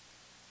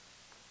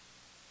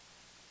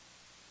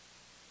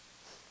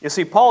 You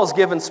see, Paul is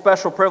given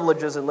special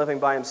privileges in living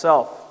by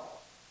himself,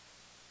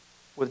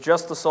 with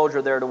just the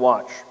soldier there to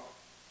watch,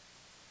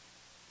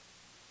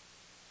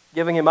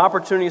 giving him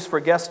opportunities for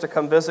guests to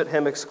come visit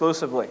him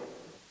exclusively.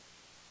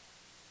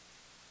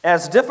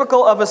 As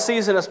difficult of a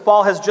season as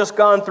Paul has just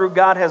gone through,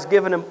 God has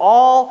given him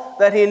all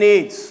that he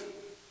needs,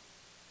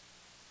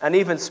 and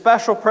even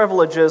special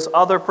privileges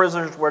other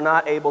prisoners were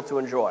not able to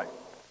enjoy.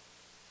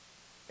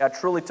 God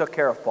truly took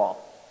care of Paul.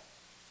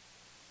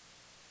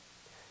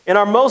 In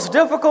our most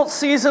difficult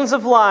seasons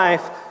of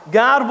life,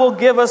 God will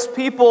give us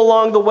people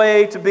along the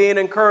way to be an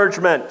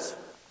encouragement.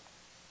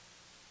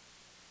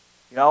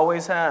 He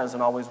always has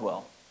and always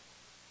will.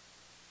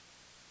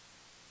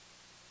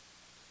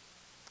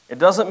 It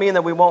doesn't mean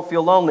that we won't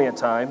feel lonely at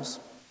times,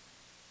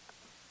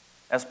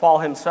 as Paul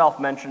himself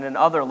mentioned in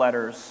other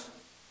letters,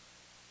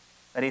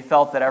 that he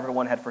felt that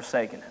everyone had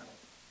forsaken him.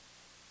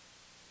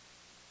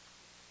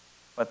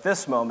 But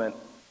this moment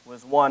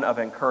was one of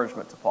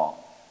encouragement to Paul,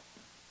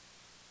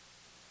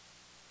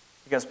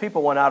 because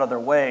people went out of their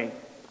way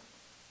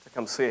to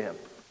come see him.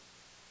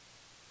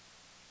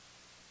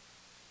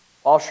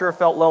 Paul sure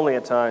felt lonely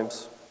at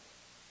times,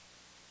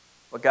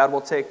 but God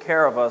will take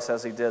care of us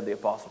as he did the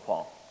Apostle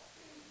Paul.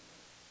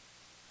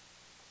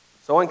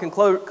 So in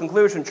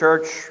conclusion,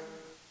 church,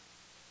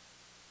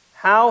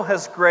 how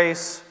has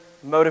grace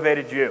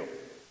motivated you?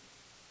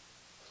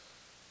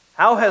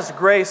 How has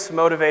grace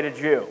motivated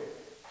you?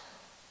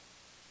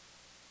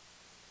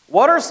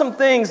 What are some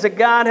things that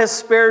God has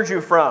spared you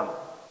from?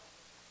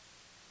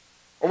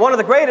 Well, one of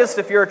the greatest,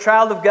 if you're a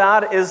child of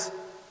God, is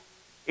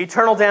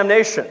eternal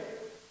damnation.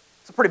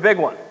 It's a pretty big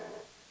one.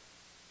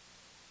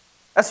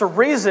 That's the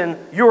reason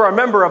you are a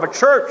member of a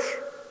church.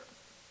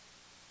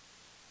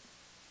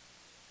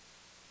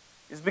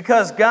 Is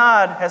because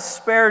God has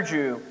spared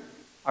you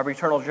of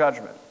eternal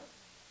judgment.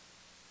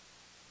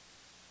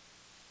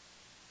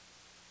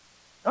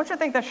 Don't you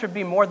think that should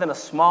be more than a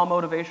small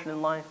motivation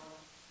in life?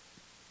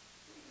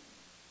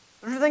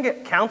 Don't you think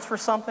it counts for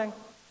something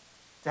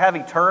to have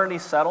eternity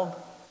settled?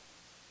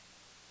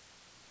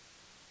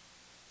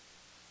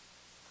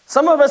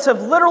 Some of us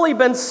have literally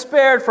been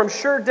spared from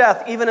sure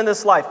death even in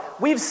this life.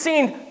 We've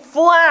seen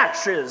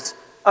flashes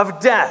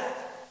of death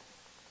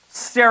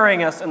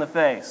staring us in the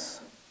face.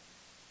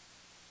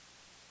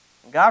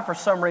 God, for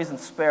some reason,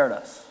 spared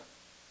us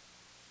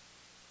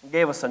and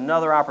gave us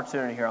another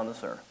opportunity here on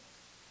this earth.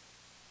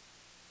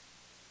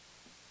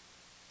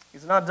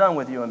 He's not done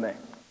with you and me.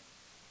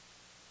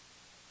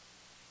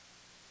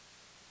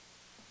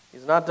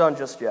 He's not done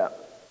just yet.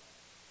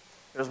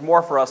 There's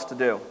more for us to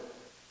do.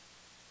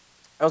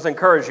 I was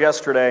encouraged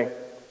yesterday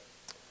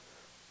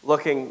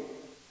looking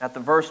at the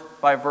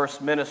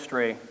verse-by-verse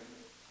ministry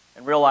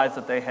and realized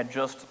that they had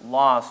just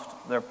lost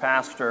their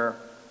pastor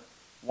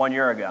 1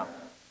 year ago.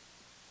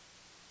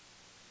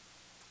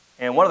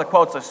 And one of the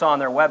quotes I saw on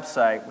their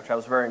website, which I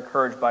was very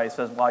encouraged by, he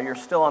says, while you're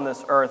still on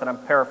this earth, and I'm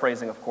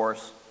paraphrasing, of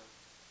course,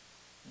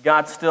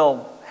 God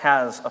still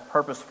has a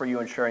purpose for you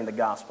in sharing the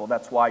gospel.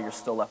 That's why you're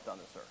still left on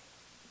this earth.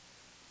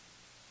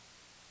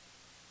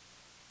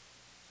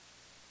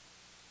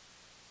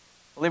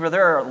 Believer,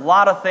 there are a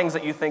lot of things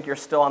that you think you're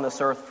still on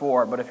this earth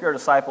for, but if you're a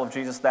disciple of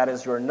Jesus, that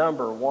is your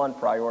number one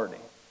priority.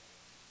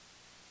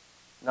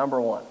 Number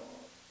one.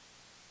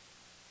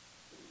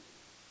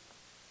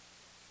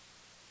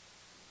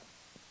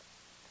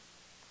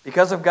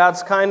 Because of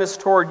God's kindness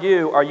toward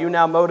you, are you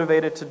now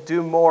motivated to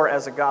do more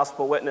as a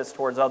gospel witness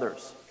towards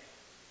others?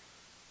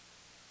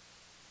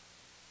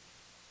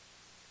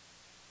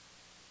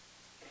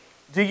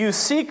 Do you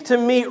seek to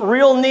meet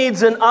real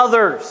needs in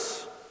others?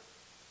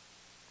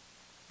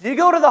 Do you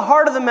go to the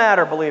heart of the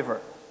matter,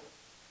 believer?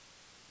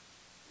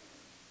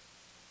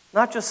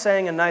 Not just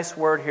saying a nice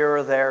word here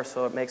or there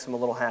so it makes them a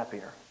little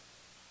happier.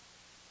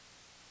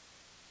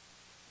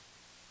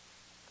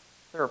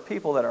 There are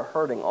people that are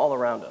hurting all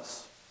around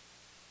us.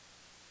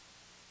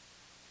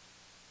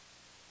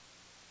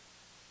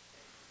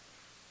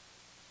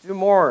 Do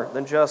more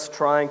than just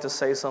trying to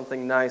say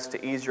something nice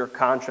to ease your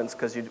conscience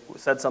because you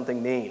said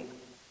something mean.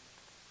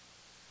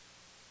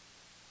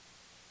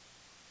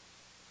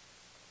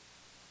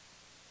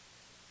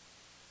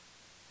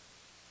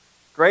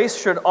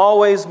 Grace should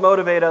always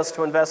motivate us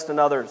to invest in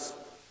others.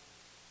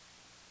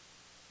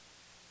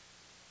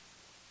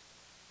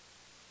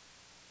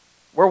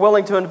 We're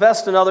willing to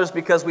invest in others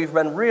because we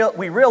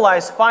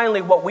realize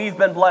finally what we've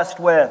been blessed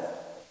with.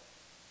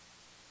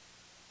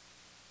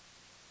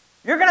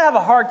 You're going to have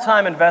a hard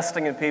time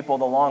investing in people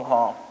the long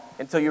haul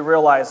until you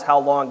realize how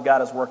long God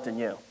has worked in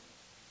you.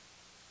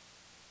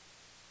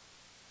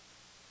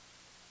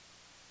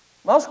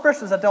 Most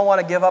Christians that don't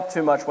want to give up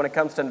too much when it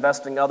comes to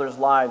investing in others'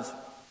 lives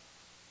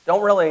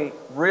don't really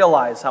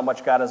realize how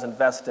much God has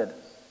invested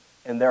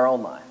in their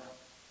own life.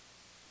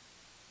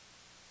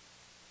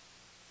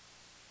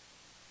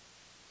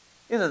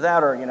 Either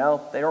that or,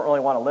 they don't really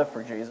want to live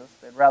for Jesus.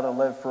 They'd rather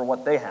live for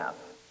what they have.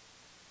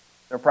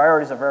 Their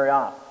priorities are very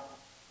off.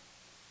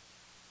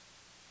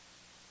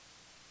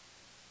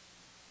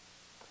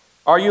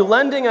 Are you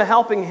lending a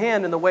helping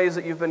hand in the ways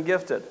that you've been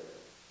gifted?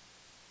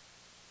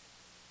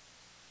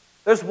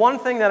 There's one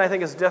thing that I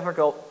think is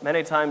difficult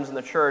many times in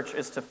the church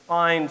is to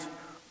find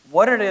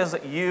what it is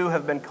that you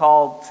have been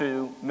called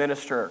to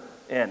minister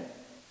in.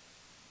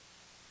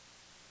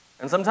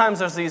 And sometimes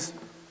there's these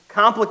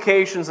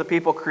complications that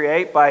people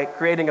create by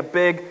creating a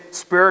big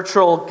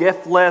spiritual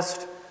gift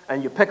list,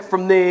 and you pick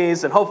from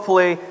these, and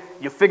hopefully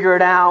you figure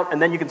it out,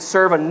 and then you can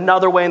serve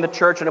another way in the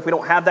church, and if we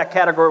don't have that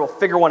category, we'll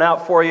figure one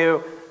out for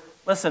you.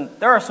 Listen,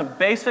 there are some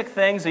basic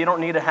things that you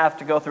don't need to have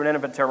to go through an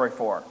inventory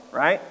for,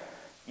 right?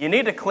 You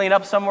need to clean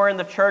up somewhere in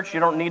the church, you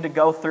don't need to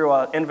go through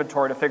an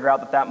inventory to figure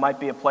out that might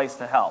be a place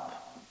to help.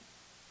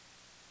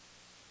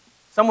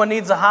 Someone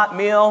needs a hot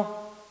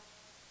meal.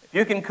 If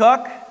you can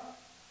cook,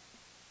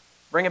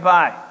 bring it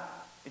by.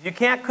 If you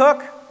can't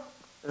cook,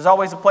 there's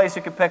always a place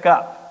you can pick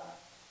up.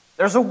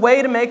 There's a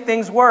way to make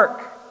things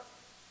work.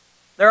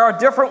 There are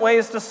different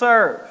ways to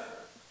serve.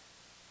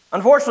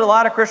 Unfortunately, a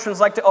lot of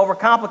Christians like to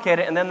overcomplicate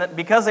it, and then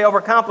because they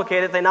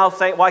overcomplicate it, they now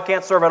say, well, I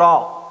can't serve at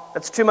all.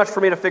 That's too much for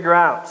me to figure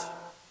out.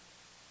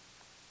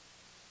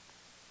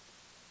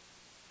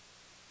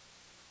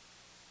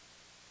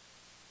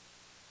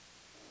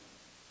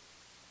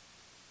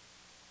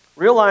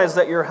 Realize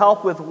that your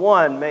help with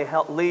one may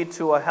lead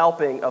to a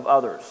helping of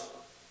others.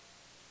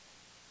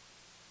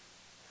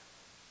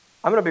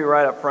 I'm going to be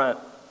right up front.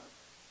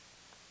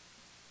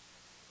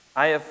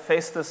 I have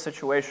faced this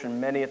situation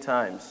many a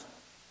times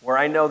where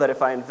I know that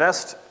if I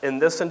invest in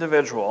this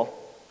individual,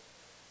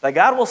 that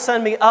God will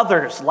send me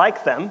others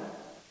like them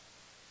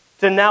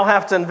to now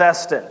have to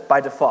invest in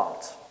by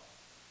default.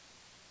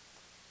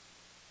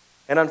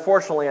 And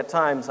unfortunately, at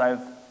times,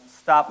 I've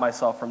stopped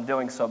myself from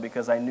doing so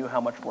because I knew how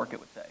much work it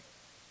would take.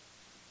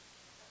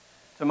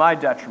 To my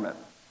detriment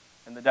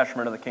and the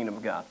detriment of the kingdom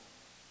of God.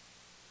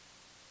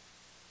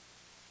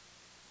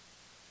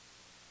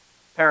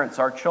 Parents,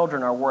 our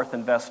children are worth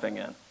investing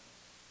in.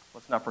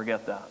 Let's not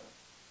forget that.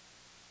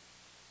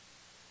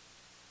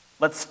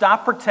 Let's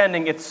stop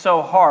pretending it's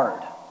so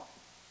hard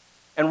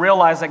and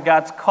realize that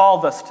God's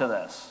called us to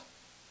this.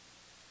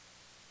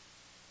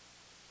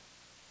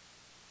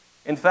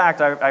 In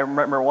fact, I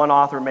remember one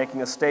author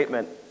making a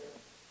statement,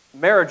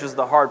 marriage is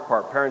the hard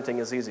part, parenting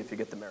is easy if you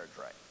get the marriage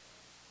right.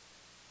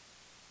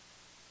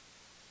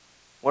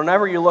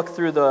 Whenever you look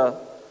through the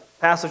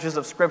passages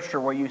of Scripture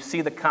where you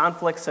see the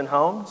conflicts in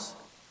homes,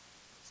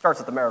 it starts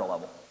at the marital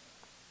level.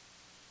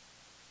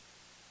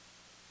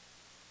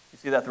 You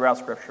see that throughout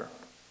Scripture.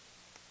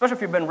 Especially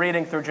if you've been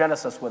reading through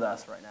Genesis with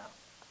us right now.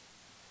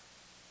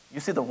 You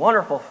see the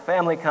wonderful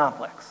family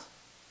complex.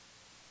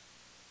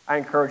 I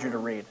encourage you to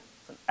read.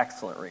 It's an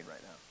excellent read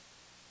right now.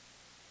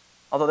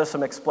 Although there's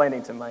some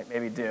explaining to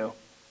maybe do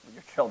with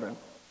your children.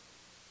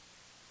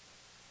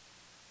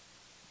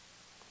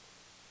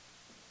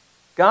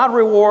 God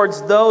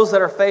rewards those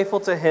that are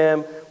faithful to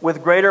Him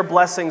with greater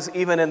blessings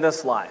even in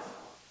this life.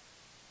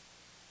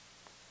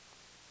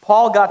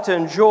 Paul got to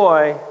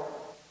enjoy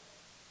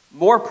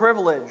more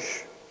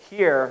privilege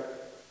here,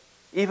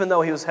 even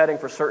though he was heading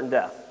for certain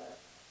death.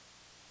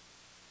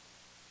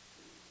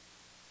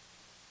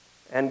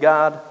 And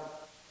God,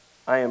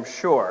 I am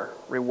sure,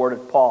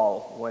 rewarded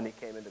Paul when he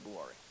came into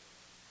glory.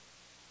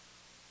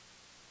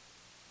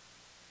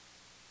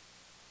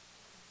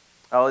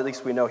 Well, at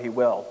least we know He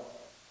will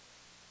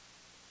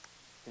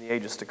in the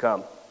ages to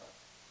come.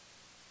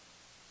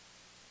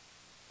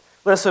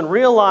 Listen,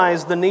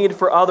 realize the need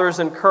for others'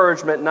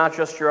 encouragement, not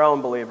just your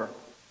own, believer.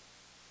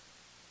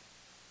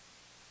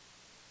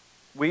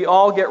 We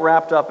all get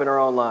wrapped up in our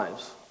own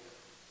lives.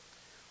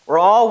 We're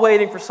all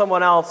waiting for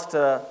someone else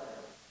to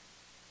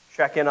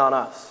check in on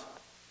us.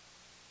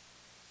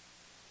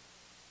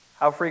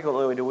 How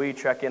frequently do we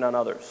check in on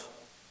others?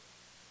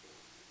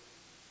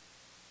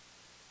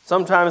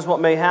 Sometimes what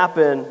may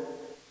happen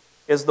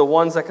is the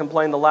ones that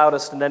complain the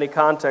loudest in any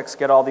context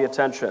get all the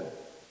attention.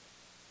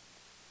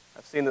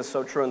 I've seen this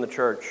so true in the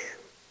church.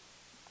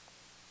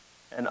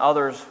 And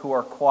others who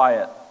are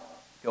quiet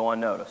go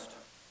unnoticed.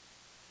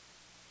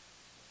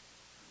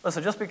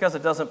 Listen, just because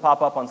it doesn't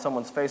pop up on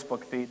someone's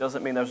Facebook feed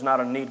doesn't mean there's not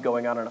a need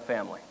going on in a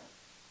family.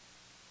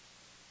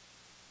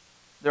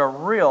 There are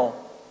real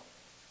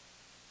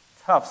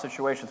tough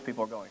situations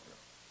people are going through.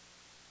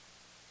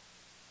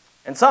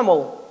 And some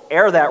will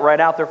air that right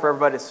out there for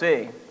everybody to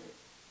see,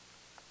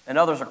 and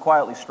others are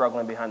quietly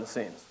struggling behind the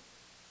scenes.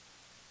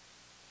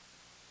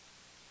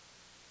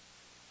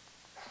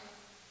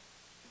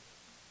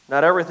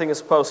 Not everything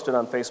is posted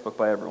on Facebook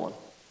by everyone.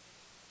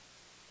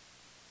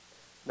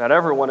 Not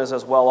everyone is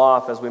as well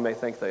off as we may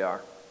think they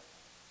are.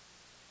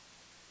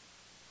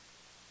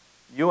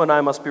 You and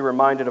I must be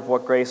reminded of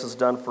what grace has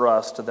done for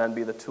us to then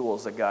be the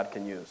tools that God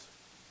can use.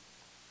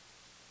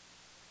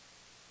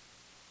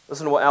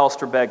 Listen to what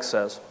Alistair Begg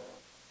says.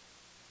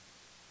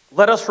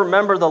 Let us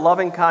remember the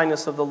loving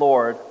kindness of the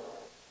Lord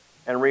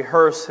and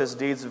rehearse His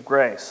deeds of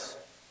grace.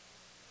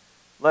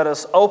 Let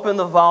us open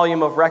the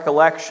volume of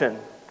recollection,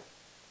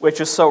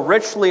 which is so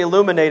richly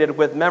illuminated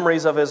with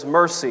memories of His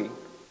mercy,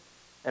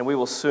 and we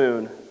will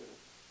soon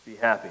be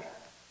happy.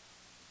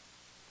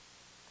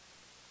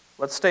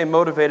 Let's stay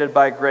motivated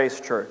by grace,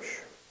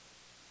 church,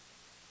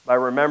 by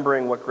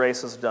remembering what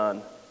grace has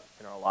done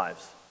in our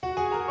lives.